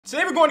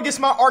Today we're going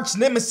against my arch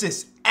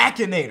nemesis,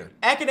 Akinator.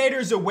 Akinator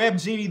is a web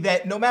genie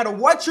that no matter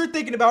what you're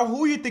thinking about,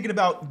 who you're thinking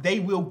about, they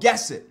will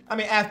guess it. I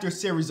mean, after a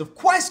series of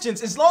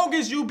questions, as long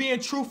as you being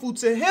truthful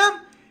to him,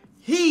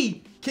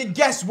 he can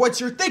guess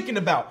what you're thinking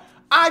about.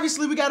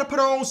 Obviously, we got to put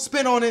our own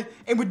spin on it,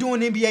 and we're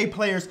doing NBA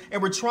players,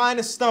 and we're trying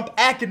to stump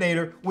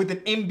Akinator with an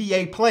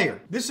NBA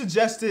player. This is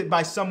suggested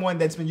by someone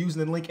that's been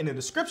using the link in the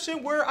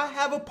description where I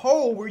have a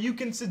poll where you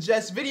can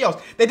suggest videos.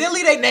 They didn't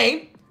leave their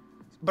name,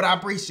 but I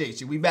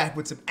appreciate you. We back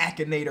with some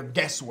Akinator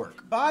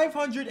guesswork.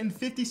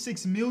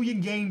 556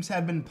 million games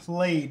have been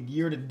played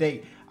year to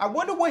date. I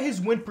wonder what his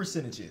win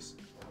percentage is.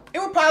 It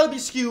would probably be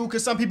skewed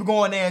because some people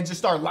go in there and just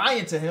start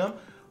lying to him.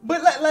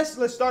 But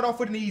let's start off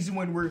with an easy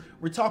one.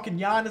 We're talking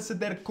Giannis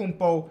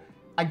Antetokounmpo.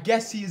 I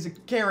guess he is a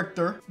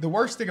character. The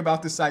worst thing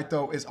about this site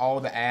though is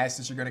all the ads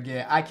that you're gonna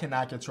get. I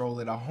cannot control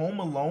it. A Home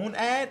Alone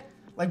ad?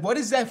 Like, what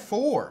is that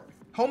for?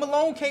 Home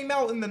Alone came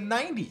out in the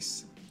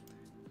 90s.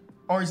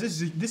 Or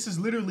is this is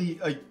literally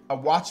a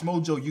Watch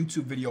Mojo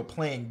YouTube video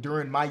playing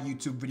during my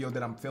YouTube video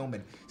that I'm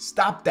filming.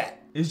 Stop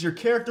that. Is your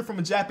character from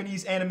a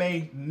Japanese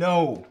anime?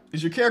 No.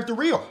 Is your character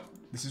real?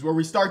 This is where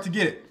we start to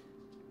get it.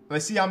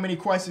 Let's see how many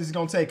questions it's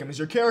gonna take him. Is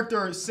your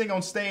character sing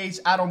on stage?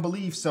 I don't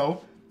believe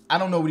so. I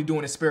don't know what he do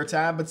in his spare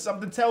time, but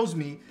something tells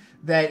me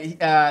that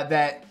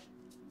that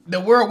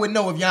the world would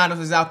know if Giannis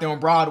is out there on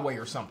Broadway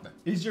or something.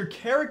 Is your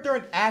character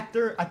an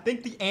actor? I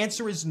think the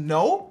answer is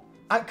no.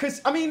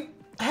 I mean,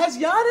 has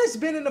Giannis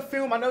been in a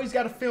film? I know he's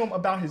got a film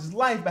about his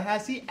life, but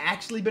has he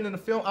actually been in a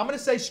film? I'm gonna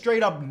say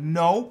straight up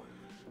no,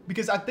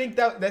 because I think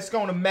that's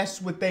gonna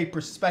mess with their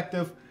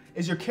perspective.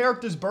 Is your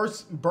character's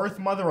birth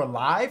mother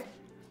alive?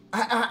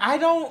 I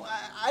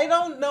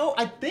don't know.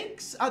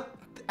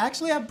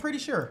 Actually, I'm pretty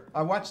sure.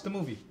 I watched the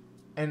movie,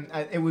 and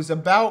it was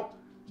about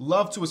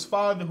love to his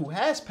father who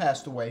has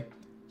passed away,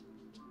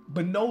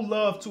 but no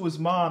love to his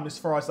mom as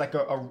far as like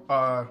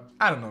I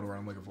don't know the word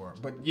I'm looking for,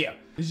 but yeah.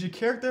 Does your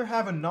character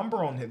have a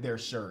number on their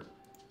shirt?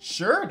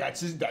 Sure,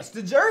 that's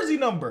the jersey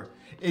number.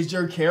 Is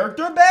your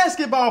character a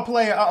basketball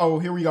player? Uh-oh,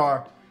 here we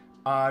are.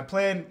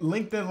 Playing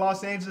linked in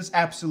Los Angeles?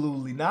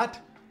 Absolutely not.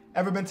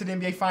 Ever been to the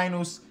NBA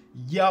Finals?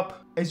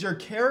 Yup. Is your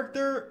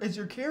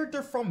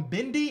character from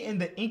Bendy in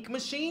the Ink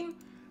Machine?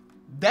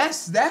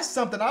 That's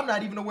something I'm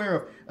not even aware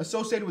of.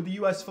 Associated with the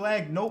US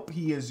flag? Nope,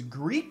 he is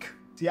Greek.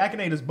 See,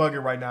 Akinator's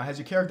bugging right now. Has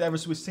your character ever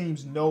switched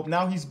teams? Nope.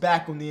 Now he's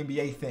back on the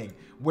NBA thing.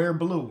 Wear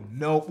blue?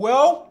 Nope.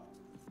 Well,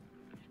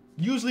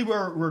 usually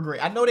we're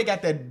great. I know they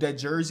got that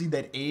jersey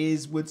that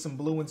is with some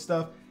blue and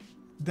stuff.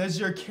 Does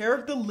your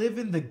character live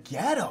in the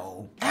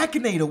ghetto?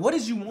 Akinator, what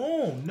is you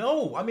on?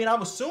 No. I mean,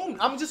 I'm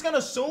just gonna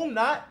assume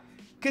not.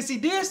 Because he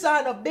did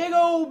sign a big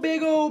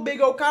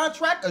old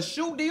contract, a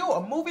shoe deal,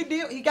 a movie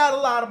deal. He got a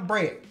lot of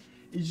bread.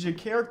 Is your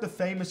character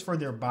famous for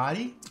their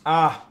body?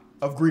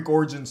 Of Greek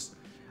origins.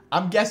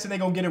 I'm guessing they're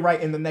going to get it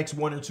right in the next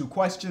 1 or 2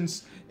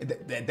 questions.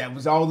 That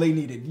was all they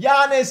needed.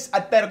 Giannis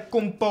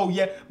Antetokounmpo,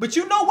 yeah. But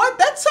you know what?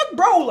 That took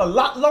bro a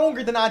lot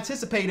longer than I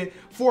anticipated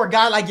for a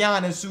guy like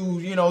Giannis who,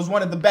 you know, is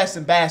one of the best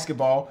in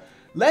basketball.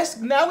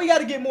 Now we got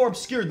to get more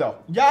obscure though.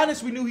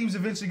 Giannis, we knew he was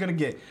eventually going to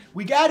get.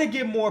 We got to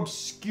get more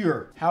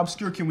obscure. How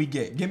obscure can we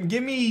get? Give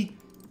me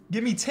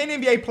 10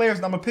 NBA players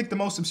and I'm going to pick the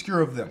most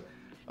obscure of them.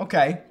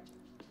 Okay.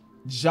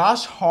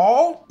 Josh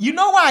Hall? You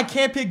know why I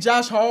can't pick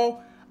Josh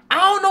Hall? I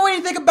don't know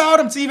anything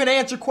about him to even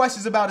answer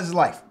questions about his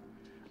life.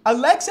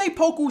 Alexei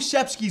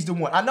Pokusevski's the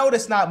one. I know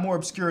that's not more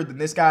obscure than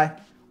this guy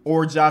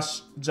or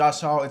Josh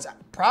Hall. It's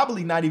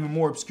probably not even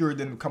more obscure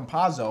than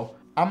Campazzo.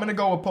 I'm going to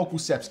go with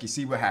Pokusevski,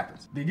 see what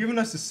happens. They're giving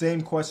us the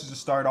same questions to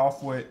start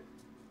off with.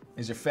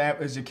 Is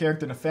your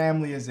character in the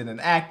family? Is it an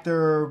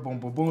actor? Boom,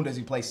 boom, boom. Does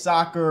he play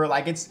soccer?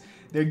 Like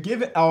they're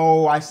giving,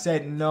 oh, I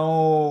said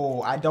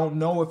no. I don't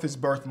know if his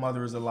birth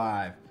mother is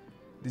alive.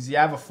 Does he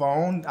have a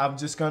phone? I'm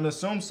just going to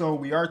assume so.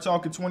 We are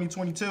talking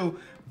 2022.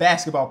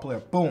 Basketball player.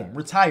 Boom.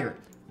 Retired.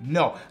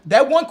 No.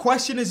 That one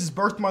question, is his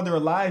birth mother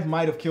alive,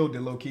 might have killed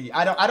it low-key.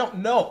 I don't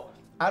know.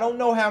 I don't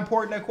know how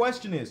important that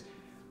question is.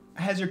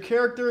 Has your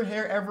character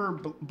hair ever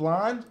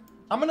blonde?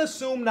 I'm going to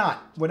assume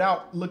not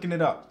without looking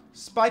it up.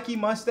 Spiky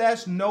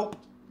mustache? Nope.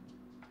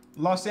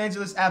 Los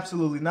Angeles?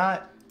 Absolutely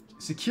not.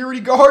 Security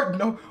guard?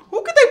 No.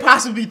 Who could they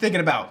possibly be thinking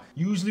about?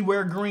 Usually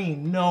wear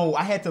green? No.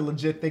 I had to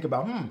legit think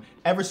about,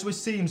 ever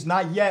switch teams?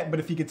 Not yet,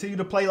 but if you continue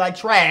to play like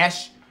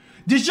trash.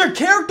 Does your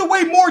character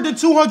weigh more than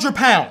 200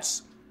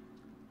 pounds?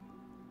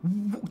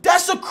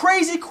 That's a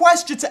crazy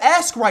question to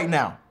ask right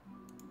now.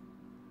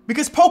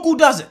 Because Poku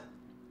doesn't.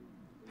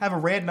 Have a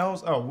red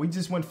nose? Oh, we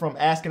just went from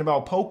asking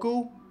about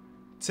Poku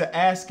to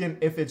asking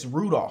if it's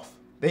Rudolph.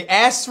 They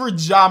asked for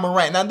Ja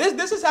Morant. Now,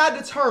 this is how I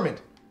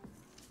determined.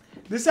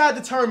 This is how I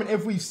determined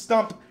if we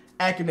stumped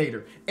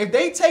Akinator. If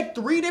they take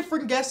 3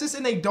 different guesses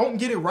and they don't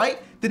get it right,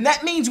 then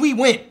that means we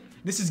win.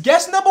 This is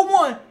guess number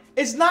 1.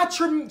 It's not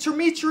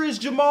Demetrius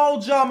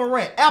Jamal Ja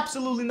Morant.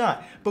 Absolutely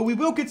not. But we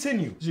will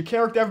continue. Has your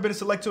character ever been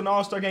selected to an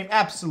All-Star game?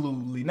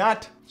 Absolutely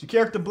not. Is your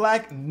character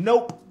black?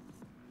 Nope.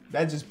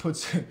 That just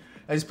puts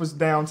it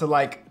down to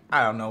like,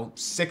 I don't know,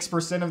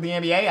 6% of the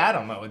NBA. I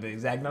don't know the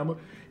exact number.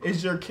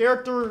 Is your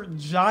character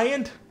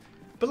giant?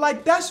 But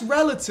like, that's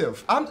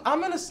relative. I'm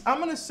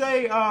gonna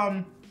say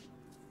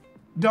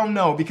don't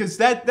know, because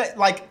that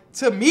like,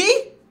 to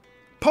me,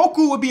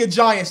 Poku would be a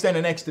giant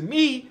standing next to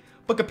me,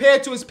 but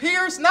compared to his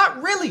peers,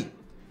 not really.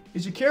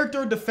 Is your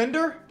character a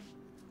defender?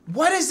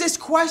 What is this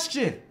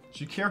question?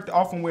 Is your character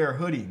often wear a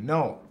hoodie?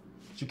 No.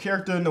 Is your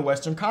character in the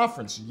Western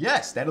Conference?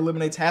 Yes, that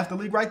eliminates half the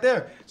league right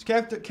there. Does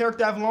your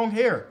character have long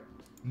hair?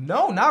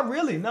 No, not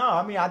really. No,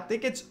 I mean, I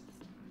think it's...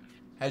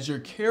 Has your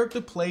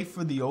character played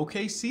for the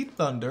OKC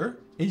Thunder?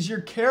 Is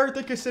your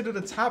character considered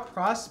a top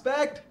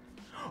prospect?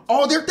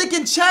 Oh, they're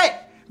thinking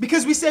Chet,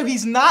 because we said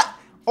he's not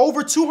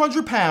over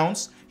 200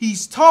 pounds.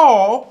 He's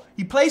tall.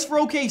 He plays for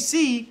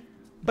OKC,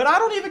 but I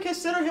don't even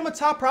consider him a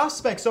top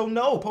prospect. So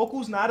no,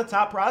 Poku's not a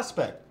top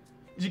prospect.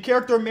 Is your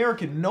character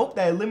American? Nope,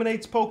 that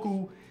eliminates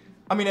Poku.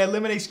 I mean, that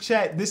eliminates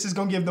Chet. This is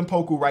going to give them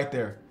Poku right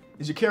there.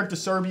 Is your character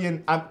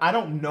Serbian? I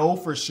don't know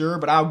for sure,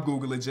 but I'll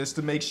Google it just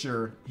to make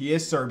sure. He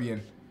is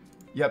Serbian.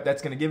 Yep,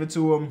 that's going to give it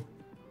to him.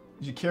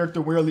 Is your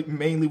character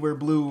mainly wear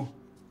blue?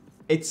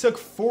 It took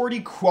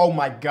 40... Oh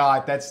my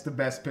God, that's the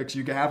best picture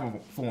you can have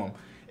for him.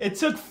 It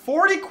took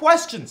 40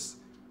 questions,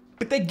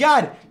 but they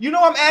got it. You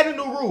know I'm adding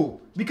a rule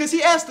because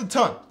he asked a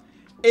ton.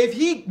 If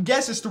he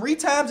guesses 3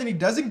 times and he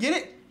doesn't get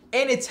it,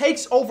 and it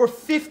takes over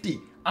 50,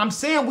 I'm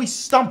saying we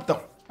stumped them.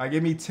 All right,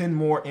 give me 10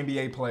 more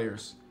NBA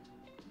players.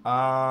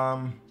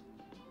 Dang.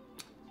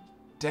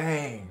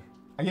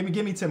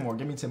 Give me 10 more.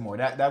 Give me 10 more.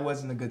 That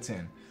wasn't a good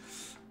 10.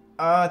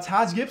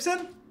 Taj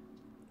Gibson?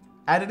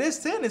 Out of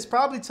this 10, it's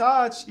probably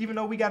Taj, even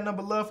though we got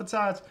number love for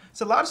Taj.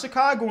 It's a lot of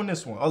Chicago in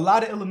this one. A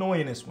lot of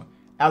Illinois in this one.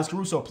 Alex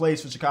Caruso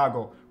plays for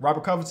Chicago.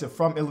 Robert Covington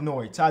from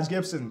Illinois. Taj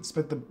Gibson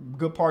spent the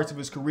good parts of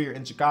his career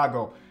in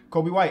Chicago.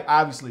 Kobe White,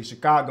 obviously,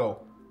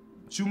 Chicago.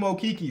 Chumo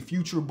Kiki,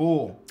 future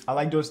Bull. I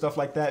like doing stuff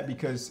like that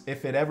because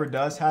if it ever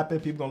does happen,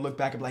 people gonna look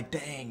back and be like,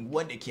 dang,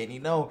 what did Kenny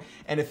know?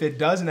 And if it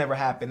doesn't ever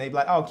happen, they be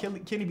like, oh,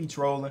 Kenny be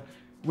trolling,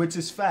 which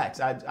is facts.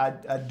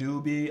 I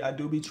do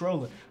be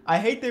trolling. I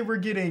hate that we're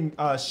getting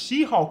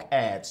She-Hulk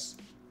ads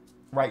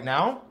right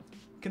now,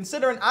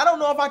 considering I don't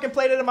know if I can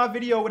play that in my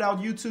video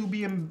without YouTube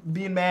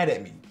being mad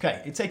at me.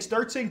 Okay, it takes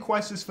 13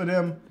 questions for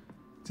them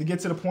to get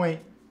to the point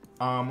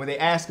where they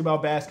ask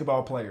about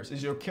basketball players.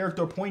 Is your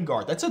character a point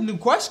guard? That's a new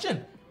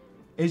question.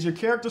 Is your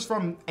characters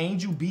from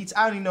Angel Beats?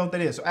 I don't even know what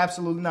that is, so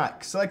absolutely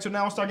not. Select your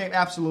now All-Star game?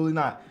 Absolutely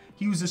not.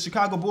 He was a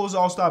Chicago Bulls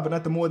All-Star, but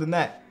nothing more than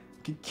that.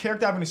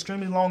 Character have an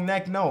extremely long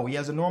neck? No, he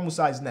has a normal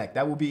sized neck.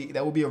 That would be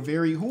a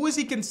very... Who is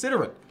he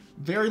considering?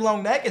 Very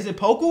long neck? Is it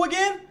Poku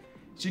again?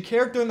 Is your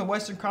character in the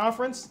Western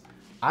Conference?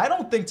 I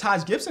don't think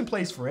Taj Gibson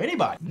plays for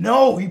anybody.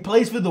 No, he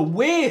plays for the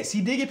Wiz.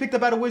 He did get picked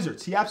up by the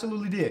Wizards. He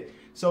absolutely did.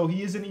 So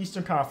he is in the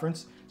Eastern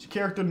Conference. Is your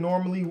character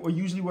normally or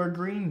usually wear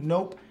green?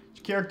 Nope.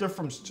 Character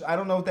from, I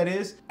don't know what that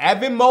is.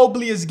 Evan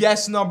Mobley is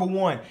guest number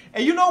 1.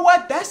 And you know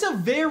what? That's a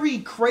very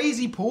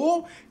crazy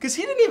pool because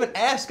he didn't even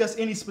ask us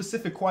any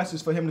specific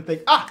questions for him to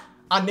think,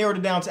 I narrowed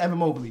it down to Evan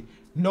Mobley.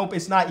 Nope,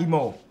 it's not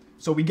Emo.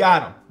 So we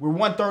got him. We're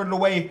 1/3 of the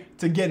way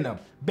to getting him.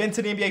 Been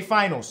to the NBA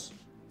Finals.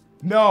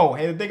 No.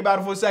 Had to think about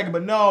it for a second,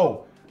 but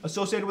no.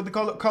 Associated with the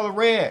color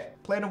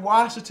red. Playing in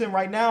Washington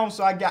right now,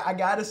 so I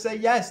gotta say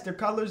yes. Their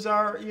colors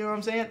are, you know what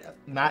I'm saying?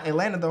 Not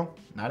Atlanta though.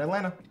 Not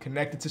Atlanta.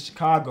 Connected to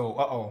Chicago.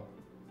 Uh-oh.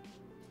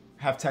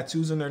 Have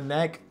tattoos on their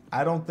neck?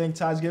 I don't think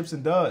Taj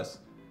Gibson does.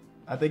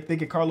 I think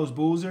thinking Carlos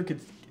Boozer could.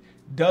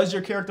 Does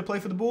your character play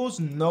for the Bulls?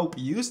 Nope.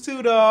 Used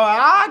to though.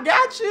 I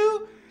got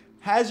you.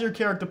 Has your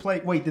character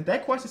play? Wait, did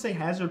that question say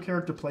has your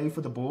character played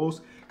for the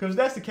Bulls? Because if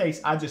that's the case,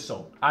 I just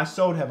sold. I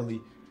sold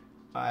heavily.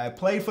 I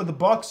played for the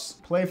Bucks.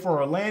 Played for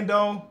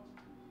Orlando.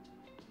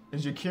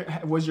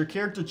 Was your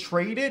character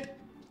traded?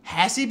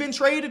 Has he been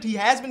traded? He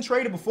has been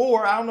traded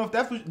before. I don't know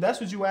if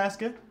that's what you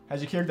asking.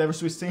 Has your character ever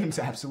switched teams?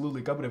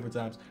 Absolutely, a couple different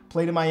times.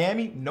 Played in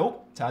Miami?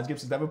 Nope. Taj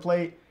Gibson's never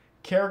played.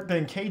 Character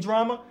in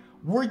K-drama?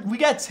 We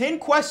got 10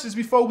 questions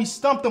before we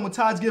stumped them with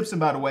Taj Gibson,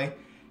 by the way.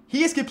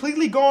 He has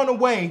completely gone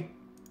away.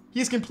 He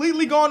has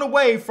completely gone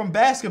away from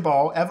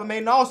basketball. Ever made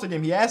an All-Star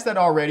game? He asked that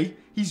already.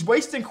 He's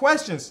wasting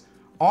questions.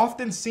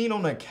 Often seen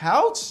on the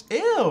couch?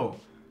 Ew.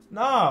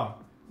 No.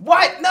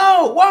 What?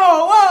 No.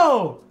 Whoa,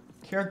 whoa.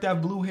 Character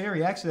have blue hair?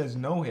 He actually has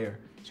no hair.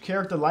 Is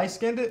character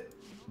light-skinned?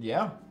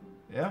 Yeah.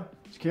 Yeah.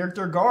 Is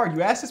character guard?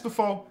 You asked this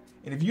before.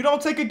 And if you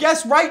don't take a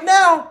guess right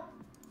now,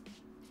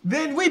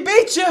 then we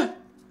beat you.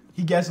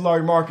 He guessed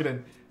Larry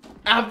Marketing.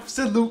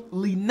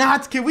 Absolutely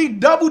not. Can we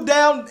double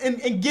down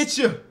and get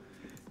you?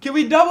 Can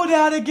we double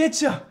down and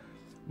get you?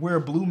 Wear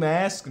a blue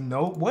mask?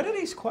 Nope. What are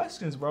these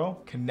questions, bro?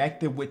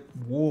 Connected with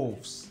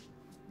Wolves.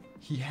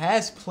 He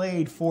has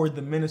played for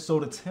the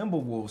Minnesota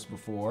Timberwolves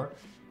before.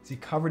 Is he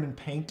covered in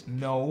paint?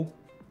 No.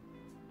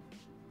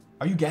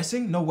 Are you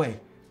guessing? No way.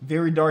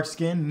 Very dark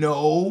skin?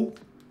 No.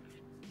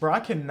 Bro, I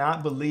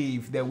cannot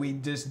believe that we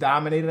just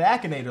dominated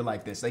Akinator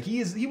like this. Like,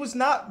 he was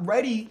not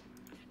ready.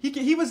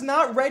 He was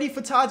not ready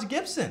for Taj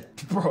Gibson.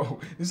 Bro,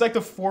 it's like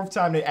the 4th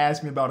time they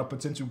asked me about a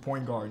potential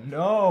point guard.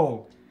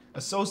 No.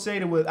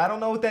 Associated with, I don't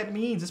know what that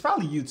means. It's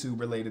probably YouTube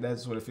related.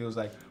 That's what it feels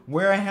like.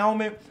 Wear a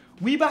helmet.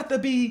 We about to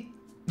be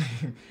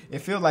It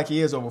feels like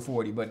he is over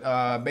 40,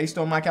 but based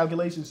on my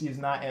calculations, he is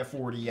not at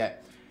 40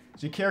 yet.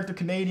 Is your character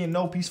Canadian?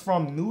 Nope, he's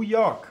from New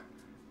York.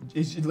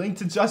 Is it linked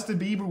to Justin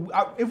Bieber?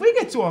 If we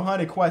get to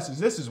 100 questions,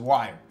 this is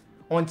wild.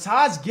 On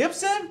Taj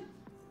Gibson?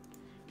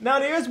 Now,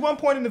 there is one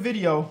point in the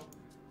video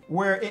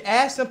where it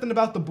asked something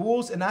about the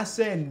Bulls, and I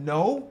said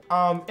no.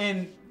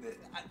 And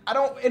I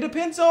don't, it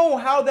depends on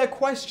how that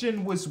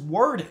question was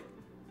worded.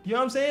 You know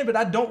what I'm saying? But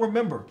I don't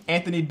remember.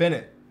 Anthony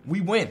Bennett,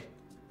 we win.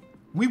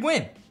 We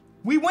win.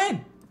 We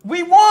win.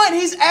 We won.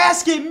 He's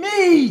asking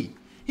me.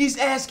 He's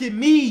asking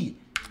me.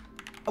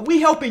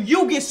 We helping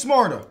you get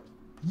smarter.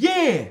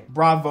 Yeah.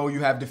 Bravo, you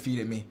have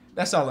defeated me.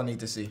 That's all I need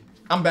to see.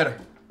 I'm better.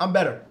 I'm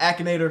better.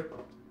 Akinator,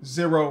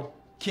 0.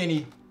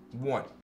 Kenny, 1.